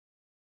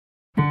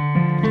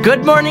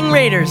Good morning,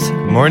 Raiders.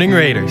 Morning,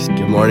 Raiders.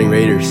 Good morning,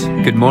 Raiders.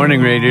 Good morning,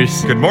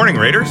 Raiders. Good morning,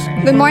 Raiders.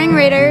 Good morning,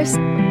 Raiders.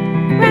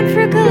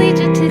 Renfrew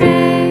Collegiate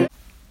today.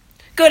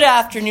 Good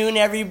afternoon,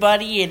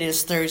 everybody. It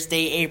is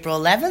Thursday, April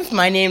 11th.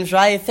 My name's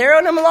Riley Thero,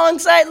 and I'm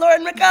alongside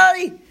Lauren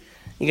McCauley.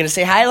 You gonna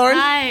say hi, Lauren?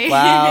 Hi.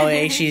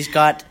 Wow, she's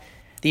got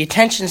the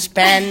attention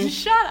span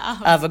Shut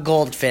up. of a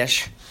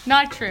goldfish.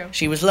 Not true.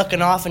 She was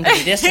looking off into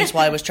the distance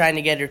while I was trying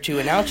to get her to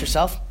announce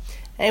herself.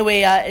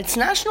 Anyway, it's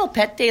National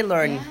Pet Day,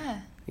 Lauren. Yeah.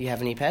 You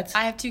have any pets?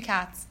 I have 2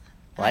 cats.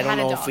 Well, I don't had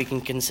a know if dog. we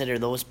can consider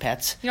those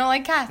pets. You don't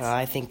like cats?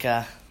 I think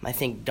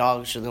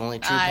dogs are the only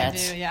true I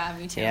pets. do, yeah,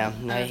 me too. Yeah, I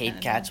I'm a hate fan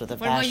of cats them. with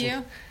a What passion. about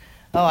you?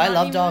 Oh, I Not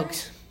love anymore?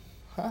 dogs.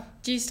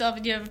 Do you have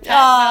a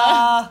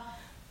pet?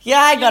 Yeah,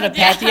 I got a No?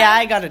 pet. Yeah,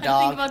 I got a I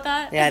dog. think about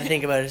that. Yeah, I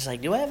think about it. It's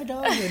like, do I have a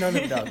dog? Do I not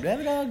have a dog? Do I have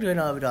a dog? Do I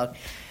not have a dog?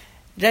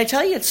 Did I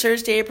tell you it's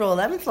Thursday, April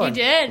 11th, Lauren?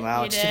 You did. Wow,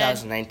 You it's did.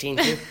 2019,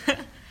 too.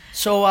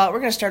 So we're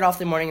going to start off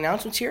the morning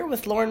announcements here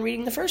with Lauren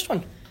reading the first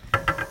one.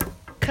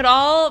 Could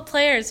all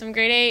players from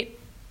grade 8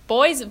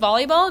 boys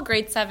volleyball,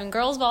 grade 7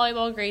 girls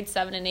volleyball, grade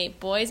 7 and 8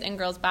 boys and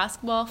girls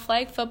basketball,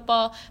 flag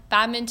football,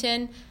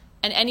 badminton,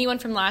 and anyone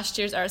from last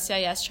year's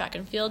RCIS track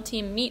and field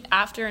team meet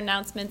after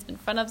announcements in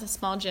front of the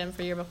small gym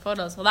for yearbook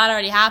photos? Well, that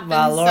already happened.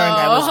 Well, Lauren, so...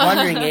 I was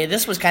wondering,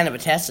 this was kind of a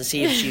test to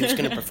see if she was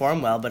going to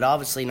perform well, but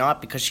obviously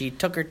not because she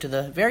took her to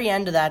the very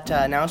end of that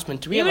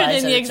announcement to You realize would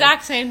have that done the it's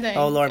exact same thing.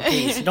 Oh, Lauren,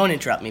 please, don't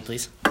interrupt me,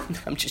 please.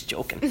 I'm just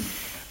joking.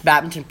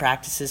 Badminton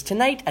practices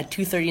tonight at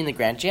 2:30 in the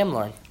Grand Gym,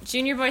 Lauren.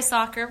 Junior boys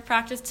soccer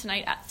practice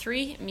tonight at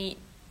 3, meet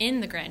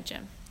in the Grand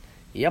Gym.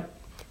 Yep.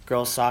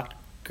 Girls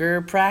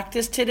soccer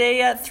practice today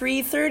at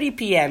 3:30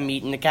 p.m.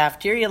 Meet in the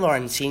cafeteria,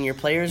 Lauren. Senior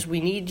players, we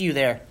need you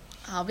there.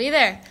 I'll be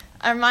there.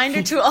 A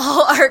reminder to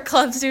all art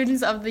club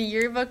students of the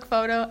yearbook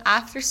photo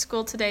after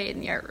school today in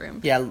the art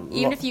room. Yeah.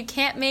 Even if you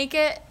can't make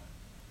it,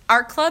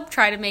 art club,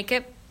 try to make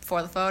it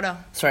for the photo.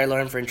 Sorry,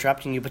 Lauren, for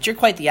interrupting you, but you're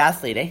quite the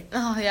athlete, eh?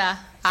 Oh, yeah.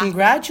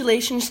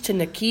 Congratulations to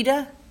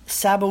Nikita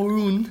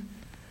Saborun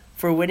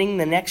for winning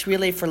the next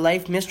Relay for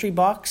Life mystery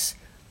box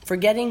for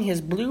getting his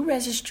blue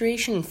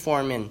registration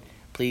form in.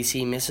 Please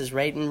see Mrs.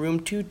 Wright in room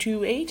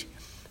 228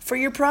 for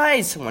your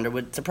prize. I wonder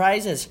what the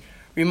prize is.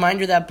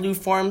 Reminder that blue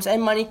forms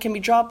and money can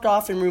be dropped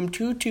off in room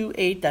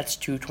 228, that's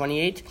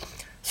 228,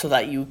 so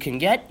that you can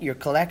get your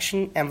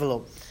collection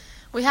envelope.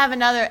 We have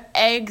another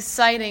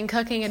exciting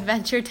cooking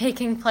adventure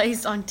taking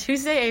place on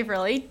Tuesday,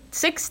 April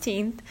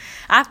 16th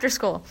after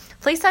school.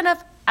 Please sign up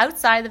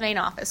outside the main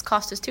office.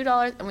 Cost is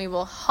 $2, and we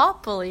will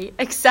happily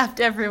accept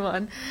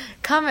everyone.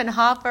 Come and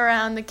hop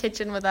around the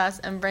kitchen with us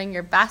and bring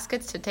your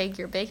baskets to take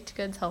your baked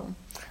goods home.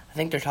 I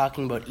think they're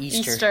talking about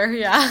Easter. Easter,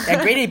 yeah. The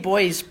grade 8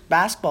 boys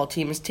basketball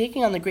team is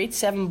taking on the grade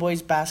 7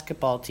 boys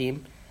basketball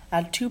team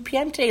at 2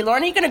 p.m. today.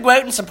 Lauren, are you going to go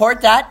out and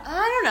support that?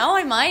 I don't know,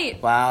 I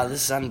might. Wow,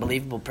 this is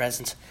unbelievable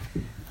presence.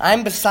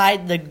 I'm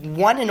beside the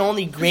one and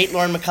only great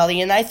Lauren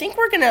McCauley, and I think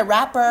we're going to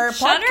wrap our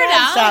Shut her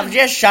podcast down. off.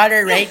 Just shut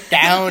her right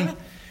down.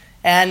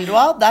 And,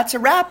 well, that's a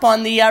wrap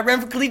on the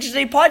Renfrew Collegiate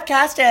Today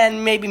podcast,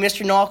 and maybe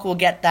Mr. Knock will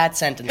get that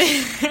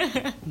sentence.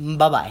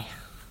 Bye-bye.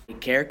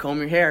 Take care, comb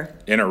your hair.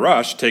 In a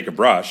rush, take a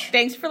brush.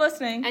 Thanks for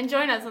listening. And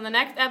join us on the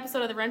next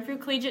episode of the Renfrew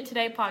Collegiate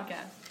Today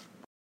podcast.